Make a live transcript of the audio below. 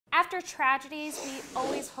After tragedies, we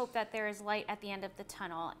always hope that there is light at the end of the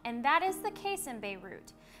tunnel, and that is the case in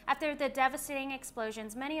Beirut. After the devastating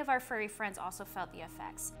explosions, many of our furry friends also felt the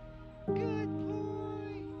effects.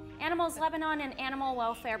 Animals Lebanon, an animal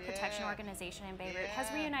welfare protection organization in Beirut, has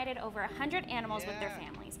reunited over 100 animals with their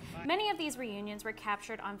families. Many of these reunions were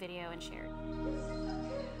captured on video and shared.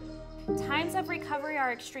 Times of recovery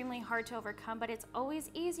are extremely hard to overcome, but it's always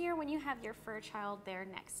easier when you have your fur child there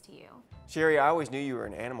next to you. Sherry, I always knew you were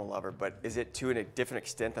an animal lover, but is it to a different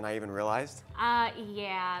extent than I even realized?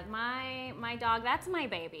 Yeah, my dog, that's my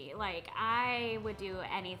baby. Like, I would do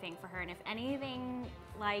anything for her, and if anything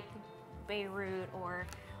like Beirut, or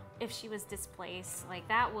if she was displaced, like,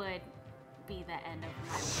 that would be the end of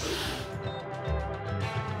my life.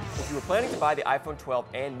 If you were planning to buy the iPhone 12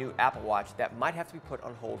 and new Apple Watch, that might have to be put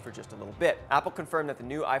on hold for just a little bit. Apple confirmed that the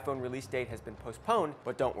new iPhone release date has been postponed,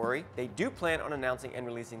 but don't worry, they do plan on announcing and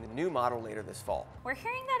releasing the new model later this fall. We're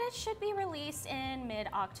hearing that it should be released in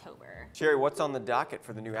mid-October. Sherry, what's on the docket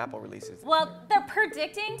for the new Apple releases? Well, they're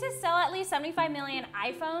predicting to sell at least 75 million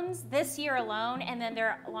iPhones this year alone, and then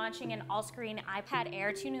they're launching an all-screen iPad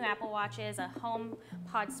Air, 2 new Apple Watches, a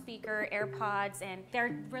HomePod speaker, AirPods, and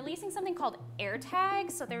they're releasing something called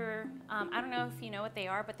AirTags. So they're, I don't know if you know what they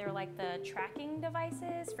are, but they're like the tracking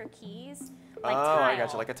devices for keys, like tile. I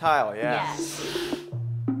got you, like a tile, yeah. Yes.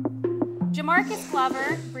 Jamarcus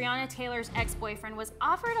Glover, Breonna Taylor's ex-boyfriend, was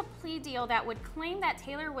offered a plea deal that would claim that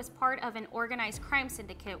Taylor was part of an organized crime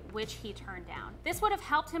syndicate, which he turned down. This would have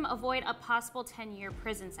helped him avoid a possible 10-year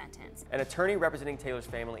prison sentence. An attorney representing Taylor's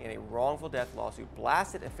family in a wrongful death lawsuit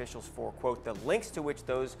blasted officials for, quote, the lengths to which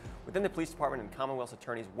those within the police department and Commonwealth's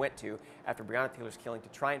attorneys went to after Breonna Taylor's killing to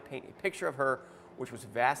try and paint a picture of her which was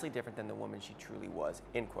vastly different than the woman she truly was,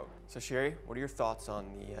 end quote. So Sherry, what are your thoughts on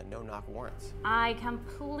the no-knock warrants? I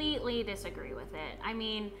completely disagree with it. I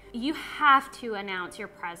mean, you have to announce your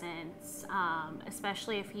presence,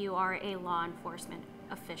 especially if you are a law enforcement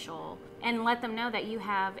official, and let them know that you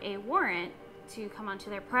have a warrant to come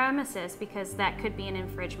onto their premises, because that could be an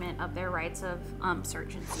infringement of their rights of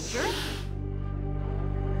search and seizure.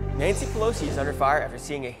 Nancy Pelosi is under fire after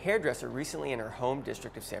seeing a hairdresser recently in her home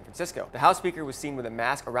district of San Francisco. The House Speaker was seen with a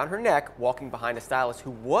mask around her neck, walking behind a stylist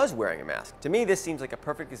who was wearing a mask. To me, this seems like a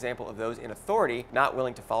perfect example of those in authority not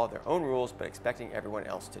willing to follow their own rules, but expecting everyone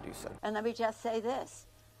else to do so. And let me just say this.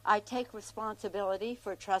 I take responsibility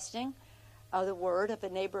for trusting the word of a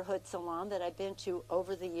neighborhood salon that I've been to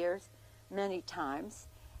over the years many times,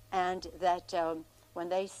 and that when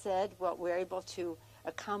they said, well, we're able to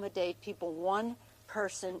accommodate people one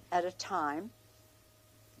person at a time,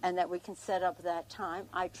 and that we can set up that time,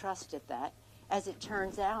 I trusted that. As it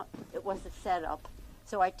turns out, it was a setup.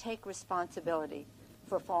 So I take responsibility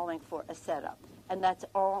for falling for a setup. And that's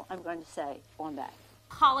all I'm going to say on that.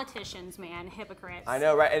 Politicians, man, hypocrites. I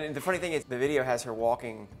know, right? And the funny thing is, the video has her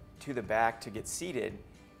walking to the back to get seated,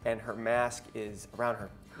 and her mask is around her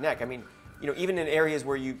neck. I mean, you know, even in areas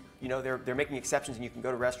where they're making exceptions and you can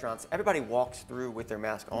go to restaurants, everybody walks through with their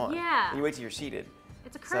mask on. Yeah. And you wait till you're seated.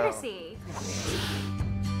 It's a courtesy.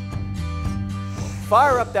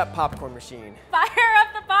 Fire up that popcorn machine. Fire up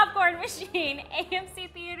the popcorn machine.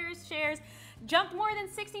 AMC Theaters shares jumped more than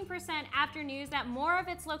 16% after news that more of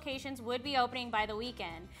its locations would be opening by the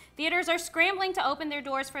weekend. Theaters are scrambling to open their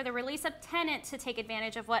doors for the release of Tenant to take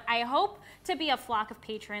advantage of what I hope to be a flock of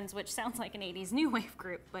patrons, which sounds like an 80s new wave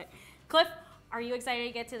group. But Cliff, are you excited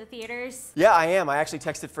to get to the theaters? Yeah, I am. I actually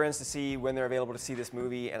texted friends to see when they're available to see this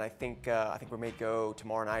movie, and I think we may go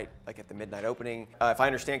tomorrow night, like at the midnight opening. If I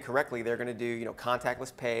understand correctly, they're going to do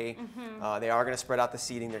contactless pay. They are going to spread out the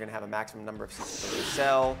seating. They're going to have a maximum number of seats that they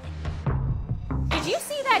sell. Did you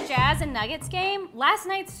see that Jazz and Nuggets game? Last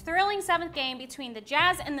night's thrilling 7th game between the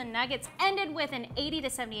Jazz and the Nuggets ended with an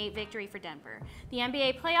 80-78 victory for Denver. The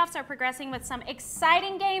NBA playoffs are progressing with some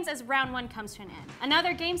exciting games as round 1 comes to an end.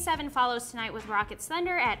 Another Game 7 follows tonight with Rockets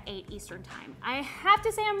Thunder at 8 Eastern Time. I have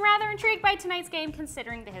to say I'm rather intrigued by tonight's game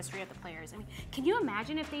considering the history of the players. I mean, can you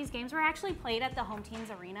imagine if these games were actually played at the home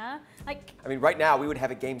team's arena? I mean, right now we would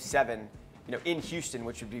have a Game 7, in Houston,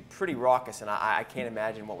 which would be pretty raucous, and I can't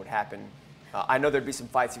imagine what would happen. I know there'd be some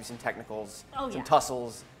fights, some technicals, some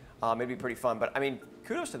tussles. It'd be pretty fun. But I mean,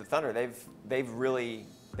 kudos to the Thunder.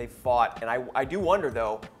 They've fought, and I do wonder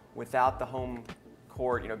though, without the home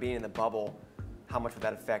court, being in the bubble, how much would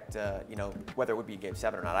that affect, whether it would be Game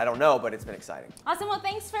 7 or not? I don't know, but it's been exciting. Awesome. Well,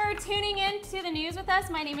 thanks for tuning in to the news with us.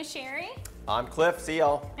 My name is Sherry. I'm Cliff. See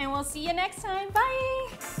y'all. And we'll see you next time. Bye.